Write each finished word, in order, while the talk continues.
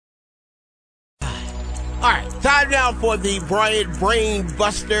All right, time now for the Bryant Brain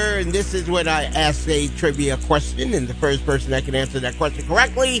Buster, and this is when I ask a trivia question, and the first person that can answer that question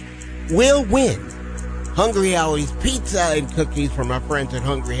correctly will win Hungry Howie's Pizza and Cookies from our friends at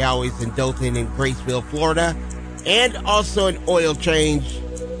Hungry Howie's in Dothan and Graceville, Florida, and also an oil change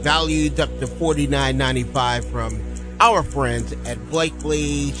valued up to $49.95 from our friends at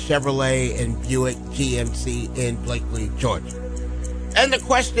Blakely Chevrolet and Buick GMC in Blakely, Georgia. And the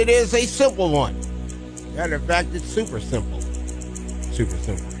question is a simple one. Matter of fact, it's super simple. Super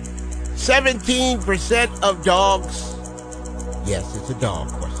simple. 17% of dogs, yes, it's a dog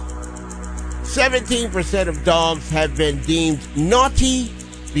question. 17% of dogs have been deemed naughty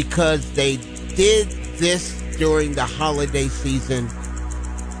because they did this during the holiday season.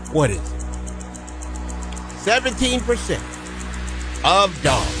 What is it? 17% of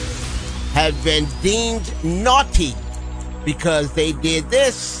dogs have been deemed naughty because they did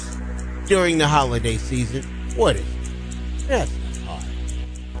this during the holiday season. What is it? That's not hard.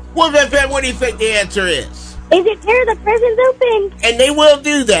 Wolf FM, what do you think the answer is? Is it Tear the Presents Open? And they will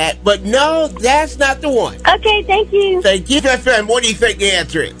do that, but no, that's not the one. Okay, thank you. Thank you. Wolf FM, what do you think the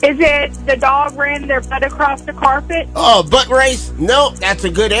answer is? Is it the dog ran their butt across the carpet? Oh, butt race? No, that's a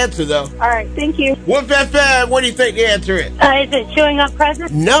good answer, though. All right, thank you. Wolf FM, what do you think the answer is? Is it Chewing Up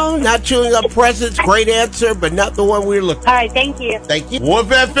Presents? No, not chewing up presents. Great answer, but not the one we're looking for. All right, thank you. Thank you. Wolf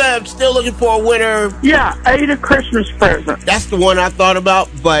FM, still looking for a winner. Yeah, I ate a Christmas present. That's the one I thought about,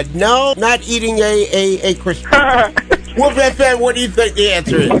 but no, not eating a Christmas. Wolf FM, what do you think the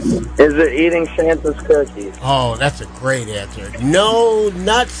answer is? Is it eating Santa's cookies? Oh, that's a great answer. No,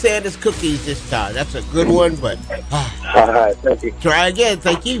 not Santa's cookies this time. That's a good one, but All right, thank you. try again.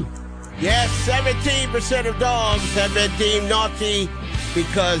 Thank you. Yes, 17% of dogs have been deemed naughty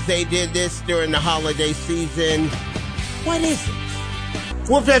because they did this during the holiday season. What is it?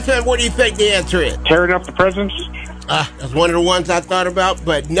 Wolf FM, what do you think the answer is? Tearing up the presents? That's one of the ones I thought about,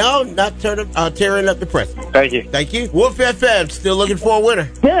 but no, not tearing up the present. Thank you. Thank you. Wolf FM, still looking for a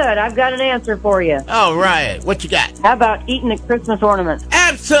winner. Good. I've got an answer for you. All right, what you got? How about eating the Christmas ornaments?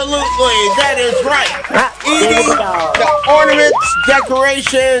 Absolutely, that is right. There Eating we go. the ornaments,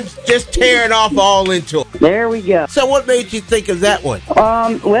 decorations, just tearing off all into it. There we go. So what made you think of that one?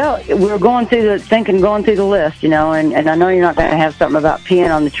 Well, we were going through the list, and I know you're not going to have something about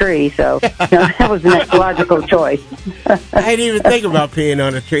peeing on the tree, so that was the next logical choice. I didn't even think about peeing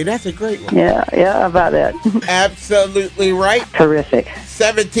on a tree. That's a great one. Yeah, how about that? Absolutely right. Terrific.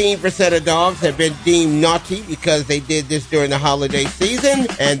 17% of dogs have been deemed naughty because they did this during the holiday season.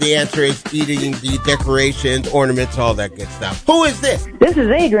 And the answer is eating the decorations, ornaments, all that good stuff. Who is this? This is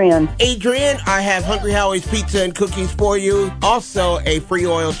Adrian. Adrian, I have Hungry Howie's Pizza and Cookies for you. Also, a free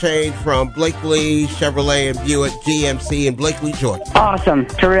oil change from Blakely Chevrolet and Buick GMC in Blakely, Georgia. Awesome.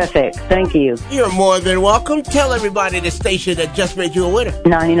 Terrific. Thank you. You're more than welcome. Tell everybody the station that just made you a winner.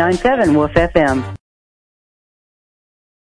 99.7 Wolf FM.